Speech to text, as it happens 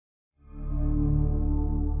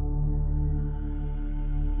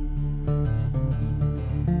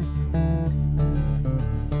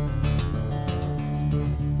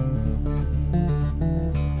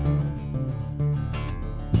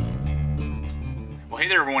Hey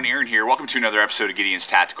there everyone, Aaron here. Welcome to another episode of Gideon's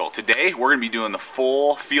Tactical. Today we're going to be doing the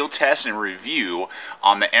full field test and review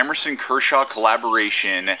on the Emerson Kershaw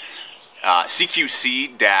collaboration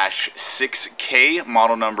CQC-6K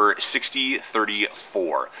model number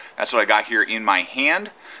 6034. That's what I got here in my hand.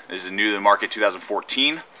 This is new to the market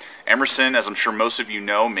 2014. Emerson, as I'm sure most of you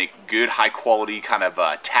know, make good high quality kind of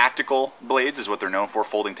tactical blades is what they're known for,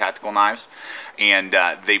 folding tactical knives. And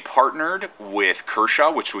they partnered with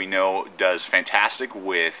Kershaw, which we know does fantastic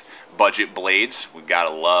with budget blades. We've got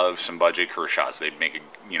to love some budget Kershaws. They make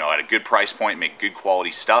at a good price point, make good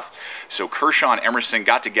quality stuff. So Kershaw and Emerson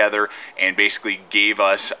got together and basically gave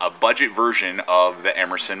us a budget version of the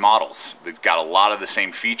Emerson models. They've got a lot of the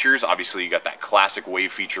same features. Obviously, you got that classic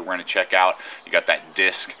wave feature we're going to check out. You got that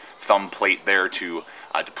disc thumb plate there to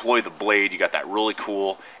deploy the blade. You got that really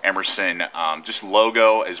cool Emerson just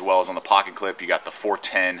logo, as well as on the pocket clip. You got the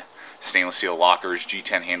 410 stainless steel lockers,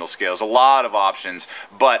 G10 handle scales, a lot of options,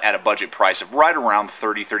 but at a budget price of right around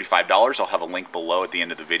 $30, $35. I'll have a link below at the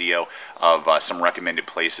end of the video of some recommended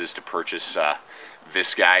places to purchase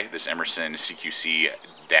this Emerson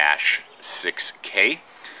CQC-6K.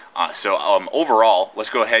 So overall, let's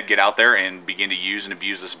go ahead, get out there and begin to use and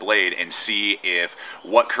abuse this blade and see if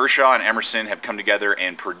what Kershaw and Emerson have come together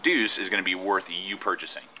and produce is going to be worth you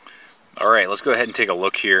purchasing. Alright, let's go ahead and take a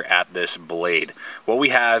look here at this blade. What we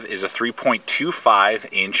have is a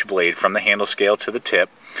 3.25 inch blade from the handle scale to the tip.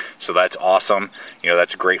 So that's awesome.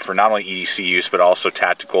 That's great for not only EDC use, but also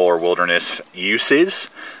tactical or wilderness uses.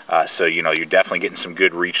 So you're definitely getting some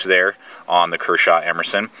good reach there on the Kershaw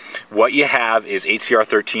Emerson. What you have is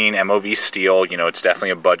HCR13 MOV steel. It's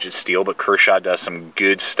definitely a budget steel, but Kershaw does some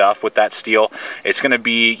good stuff with that steel. It's going to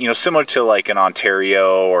be, similar to like an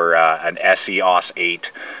Ontario or an SE OS 8,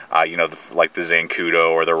 like the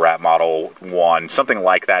Zancudo or the Rat Model 1, something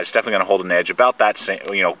like that. It's definitely going to hold an edge about that same,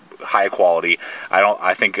 high quality.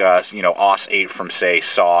 I think OS 8 from say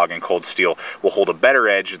SOG and Cold Steel will hold a better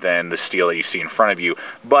edge than the steel that you see in front of you,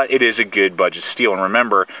 but it is a good budget steel. And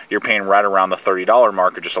remember, you're paying right around the $30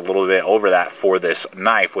 mark, or just a little bit over that, for this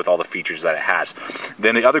knife with all the features that it has.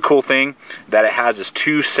 Then the other cool thing that it has is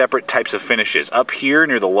two separate types of finishes. Up here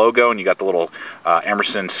near the logo, and you got the little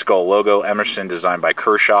Emerson skull logo, Emerson designed by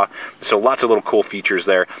Kershaw. So lots of little cool features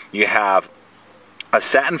there. You have a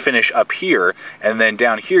satin finish up here, and then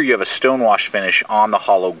down here you have a stonewash finish on the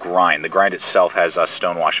hollow grind. The grind itself has a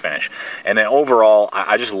stonewash finish. And then overall,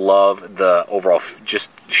 I just love the overall just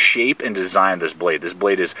shape and design of this blade. This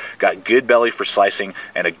blade has got good belly for slicing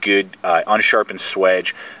and a good unsharpened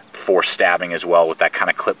swedge for stabbing as well, with that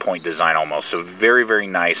kind of clip point design almost. So very, very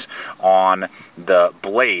nice on the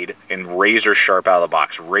blade, and razor sharp out of the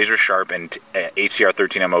box. Razor sharp, and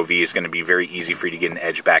HCR13 MOV is going to be very easy for you to get an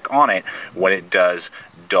edge back on it when it does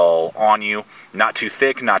dull on you. Not too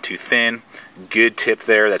thick, not too thin. Good tip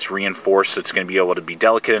there that's reinforced, so it's going to be able to be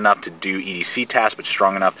delicate enough to do EDC tasks, but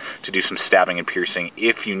strong enough to do some stabbing and piercing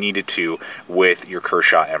if you needed to with your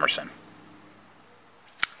Kershaw Emerson.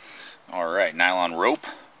 Alright, nylon rope.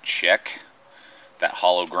 Check. That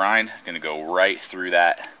hollow grind, going to go right through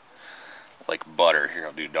that like butter. Here,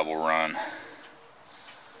 I'll do double run.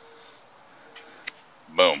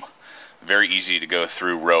 Boom. Very easy to go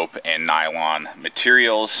through rope and nylon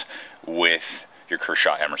materials with your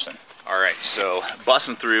Kershaw Emerson. Alright, so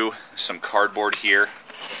busting through some cardboard here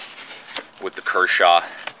with the Kershaw.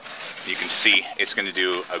 You can see it's going to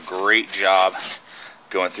do a great job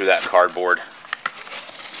going through that cardboard.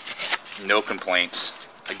 No complaints.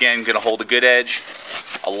 Again, going to hold a good edge.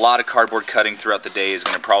 A lot of cardboard cutting throughout the day is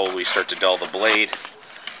going to probably start to dull the blade.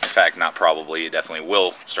 In fact, not probably, it definitely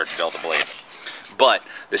will start to dull the blade. But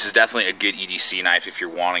this is definitely a good EDC knife if you're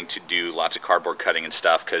wanting to do lots of cardboard cutting and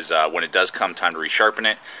stuff, because when it does come time to resharpen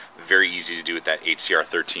it, very easy to do with that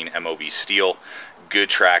HCR13 MOV steel. Good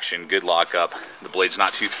traction, good lockup. The blade's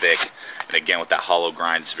not too thick. And again, with that hollow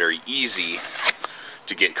grind, it's very easy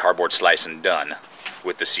to get cardboard slicing done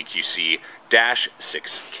with the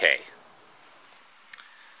CQC-6K.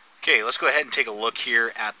 Okay, let's go ahead and take a look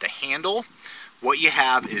here at the handle. What you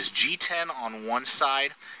have is G10 on one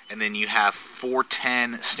side, and then you have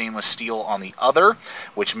 410 stainless steel on the other,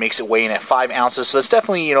 which makes it weigh in at 5 ounces. So it's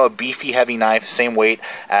definitely, a beefy, heavy knife, same weight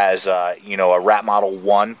as, a Rat Model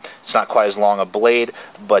 1. It's not quite as long a blade,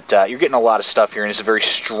 but you're getting a lot of stuff here, and it's a very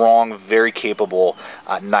strong, very capable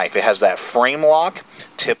knife. It has that frame lock,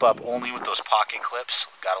 tip up only with those pocket clips.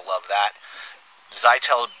 Gotta love that.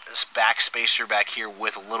 Zytel back spacer back here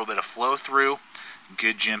with a little bit of flow through.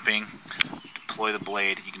 Good jimping. Deploy the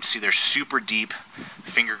blade. You can see there's super deep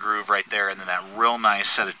finger groove right there, and then that real nice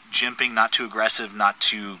set of jimping, not too aggressive, not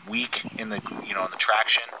too weak in the in the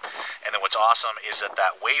traction. And then what's awesome is that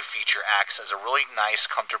that wave feature acts as a really nice,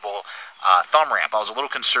 comfortable thumb ramp. I was a little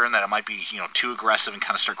concerned that it might be, too aggressive and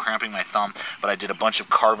kind of start cramping my thumb, but I did a bunch of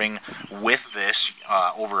carving with this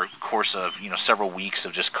over a course of, several weeks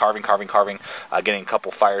of just carving, getting a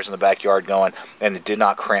couple fires in the backyard going, and it did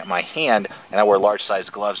not cramp my hand. And I wear large size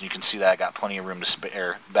gloves, and you can see that I got plenty of room to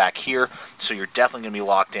spare back here. So you're definitely going to be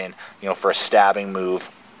locked in, for a stabbing move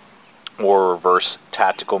or a reverse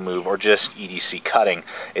tactical move or just EDC cutting.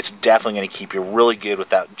 It's definitely going to keep you really good with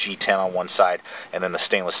that G10 on one side and then the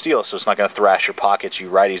stainless steel, so it's not going to thrash your pockets.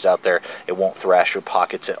 You righties out there, it won't thrash your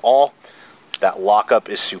pockets at all. That lockup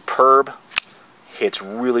is superb. Hits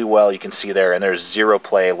really well, you can see there, and there's zero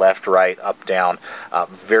play, left, right, up, down,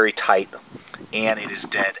 very tight, and it is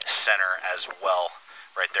dead center as well,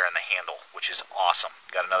 right there in the handle, which is awesome.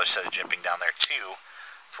 Got another set of jimping down there too,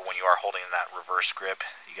 for when you are holding that reverse grip.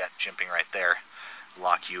 You got jimping right there,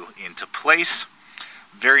 lock you into place.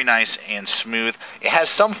 Very nice and smooth. It has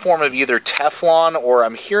some form of either Teflon, or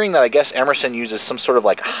I'm hearing that I guess Emerson uses some sort of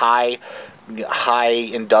like high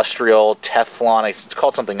industrial Teflon. It's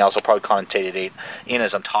called something else. I'll probably connotate it in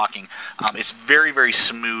as I'm talking. It's very, very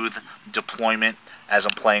smooth deployment as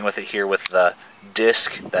I'm playing with it here with the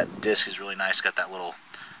disc. That disc is really nice. Got that little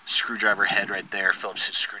screwdriver head right there,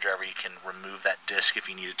 Phillips screwdriver. You can remove that disc if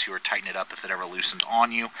you needed to, or tighten it up if it ever loosens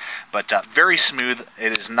on you. But very smooth.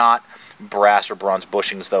 It is not brass or bronze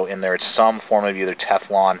bushings though in there. It's some form of either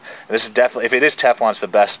Teflon. This is definitely, if it is Teflon, it's the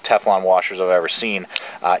best Teflon washers I've ever seen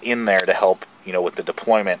in there to help with the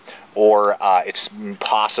deployment, or it's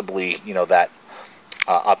possibly that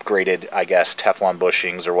upgraded, I guess, Teflon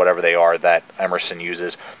bushings or whatever they are that Emerson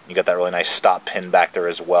uses. You got that really nice stop pin back there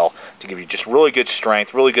as well to give you just really good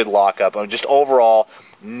strength, really good lockup. I mean, just overall,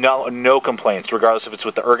 no complaints, regardless if it's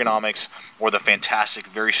with the ergonomics or the fantastic,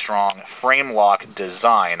 very strong frame lock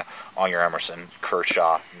design on your Emerson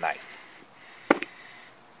Kershaw knife.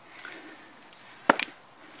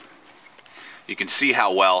 You can see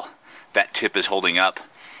how well that tip is holding up.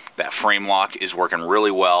 That frame lock is working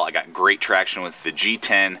really well. I got great traction with the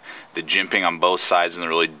G10, the jimping on both sides, and the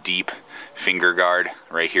really deep finger guard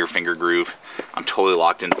right here, finger groove. I'm totally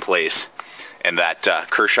locked into place. And that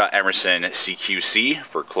Kershaw Emerson CQC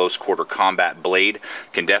for close quarter combat blade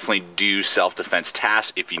can definitely do self-defense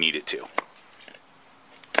tasks if you need it to.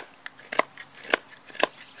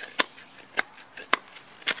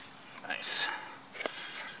 Nice.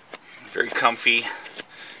 Very comfy,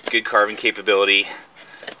 good carving capability.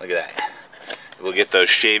 Look at that. We'll get those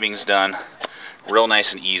shavings done real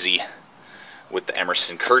nice and easy with the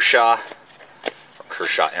Emerson Kershaw, or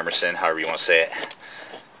Kershaw Emerson, however you want to say it.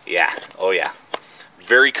 Yeah, oh yeah.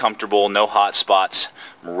 Very comfortable, no hot spots,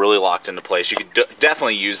 really locked into place. You could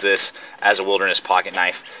definitely use this as a wilderness pocket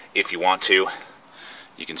knife if you want to.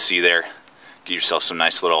 You can see there, get yourself some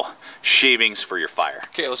nice little shavings for your fire.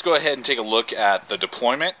 Okay, let's go ahead and take a look at the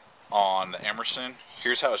deployment on the Emerson.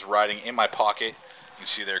 Here's how it's riding in my pocket. You can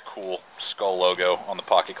see their cool skull logo on the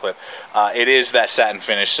pocket clip. It is that satin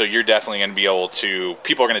finish, so you're definitely going to be able to,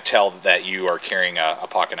 people are going to tell that you are carrying a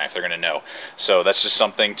pocket knife. They're going to know. So that's just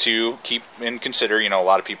something to keep and consider. A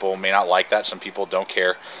lot of people may not like that. Some people don't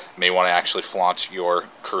care. May want to actually flaunt your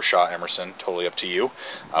Kershaw Emerson. Totally up to you.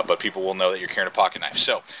 But people will know that you're carrying a pocket knife.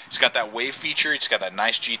 So it's got that wave feature. It's got that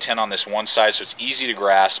nice G10 on this one side, so it's easy to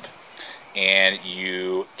grasp. And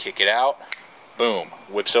you kick it out. Boom.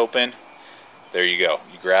 Whips open. There you go.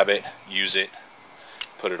 You grab it, use it,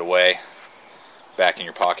 put it away, back in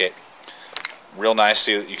your pocket. Real nice.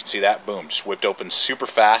 See, you can see that. Boom. Just whipped open super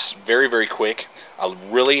fast, very, very quick. I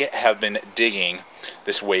really have been digging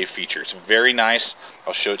this wave feature. It's very nice.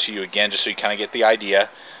 I'll show it to you again just so you kind of get the idea.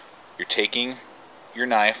 You're taking your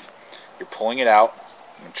knife, you're pulling it out.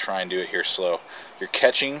 I'm going to try and do it here slow. You're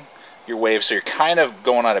catching your wave, so you're kind of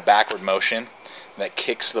going on a backward motion that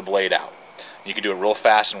kicks the blade out. You can do it real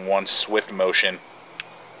fast in one swift motion.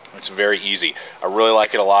 It's very easy. I really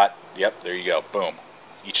like it a lot. Yep, there you go. Boom.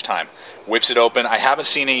 Each time. Whips it open. I haven't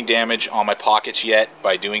seen any damage on my pockets yet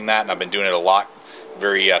by doing that, and I've been doing it a lot.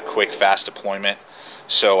 Very quick, fast deployment.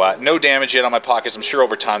 So no damage yet on my pockets. I'm sure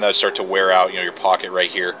over time that would start to wear out, your pocket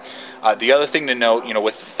right here. The other thing to note,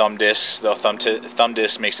 with the thumb discs, the thumb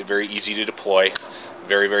disc makes it very easy to deploy.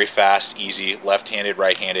 Very, very fast, easy, left-handed,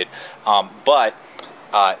 right-handed.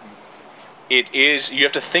 You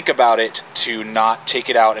have to think about it to not take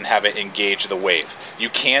it out and have it engage the wave. You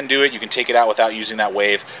can do it, you can take it out without using that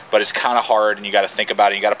wave, but it's kind of hard and you got to think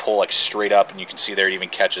about it. You got to pull like straight up, and you can see there it even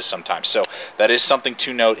catches sometimes. So that is something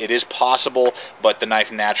to note. It is possible, but the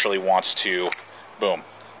knife naturally wants to, boom,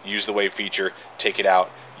 use the wave feature, take it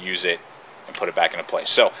out, use it, and put it back into place.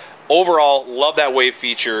 So overall, love that wave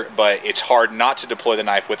feature, but it's hard not to deploy the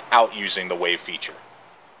knife without using the wave feature.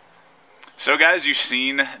 So guys, you've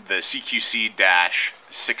seen the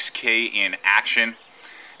CQC-6K in action,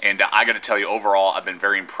 and I got to tell you, overall, I've been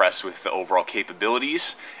very impressed with the overall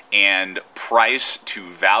capabilities and price to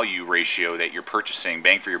value ratio that you're purchasing,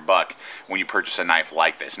 bang for your buck, when you purchase a knife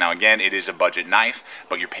like this. Now again, it is a budget knife,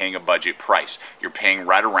 but you're paying a budget price. You're paying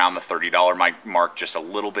right around the $30 mark, just a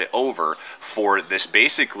little bit over, for this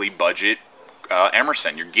basically budget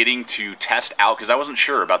Emerson. You're getting to test out, because I wasn't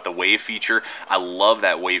sure about the wave feature. I love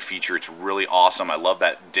that wave feature. It's really awesome. I love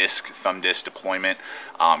that thumb disc deployment.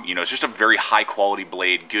 You know, it's just a very high quality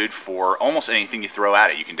blade, good for almost anything you throw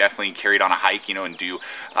at it. You can definitely carry it on a hike, you know, and do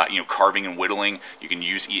you know, carving and whittling. You can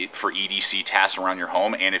use it for EDC tasks around your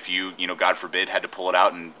home, and if you know, God forbid, had to pull it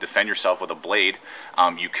out and defend yourself with a blade,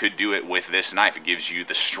 you could do it with this knife. It gives you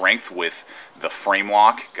the strength with the frame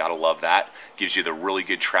lock, gotta love that. Gives you the really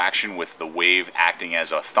good traction with the wave acting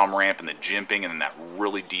as a thumb ramp and the jimping, and then that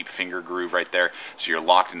really deep finger groove right there. So you're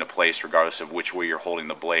locked into place regardless of which way you're holding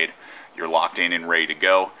the blade. You're locked in and ready to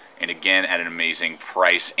go, and again at an amazing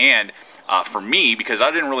price. And for me, because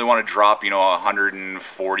I didn't really want to drop, you know,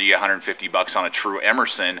 140, 150 bucks on a true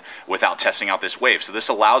Emerson without testing out this wave. So this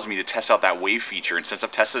allows me to test out that wave feature, and since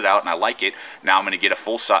I've tested it out and I like it, now I'm going to get a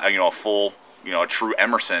full size, a true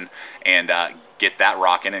Emerson, and get that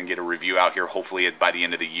rocking and get a review out here hopefully by the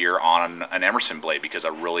end of the year on an Emerson blade, because I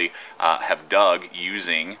really have dug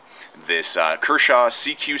using this Kershaw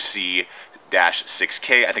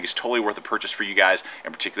CQC-6K. I think it's totally worth the purchase for you guys,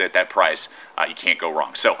 and particularly at that price, you can't go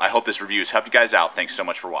wrong. So I hope this review has helped you guys out. Thanks so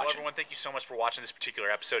much for watching. Well, everyone, thank you so much for watching this particular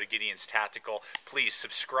episode of Gideon's Tactical. Please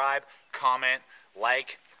subscribe, comment,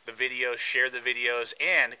 like the videos, share the videos,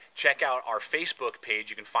 and check out our Facebook page.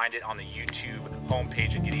 You can find it on the YouTube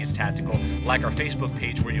homepage at Gideon's Tactical. Like our Facebook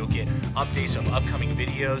page, where you'll get updates of upcoming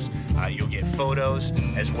videos, you'll get photos,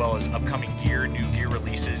 as well as upcoming gear, new gear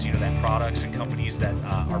releases, you know, that products and companies that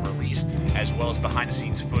are released, as well as behind the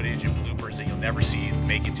scenes footage and bloopers that you'll never see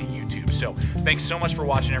make it to YouTube. So thanks so much for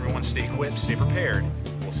watching, everyone. Stay equipped, stay prepared.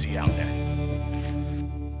 We'll see you out there.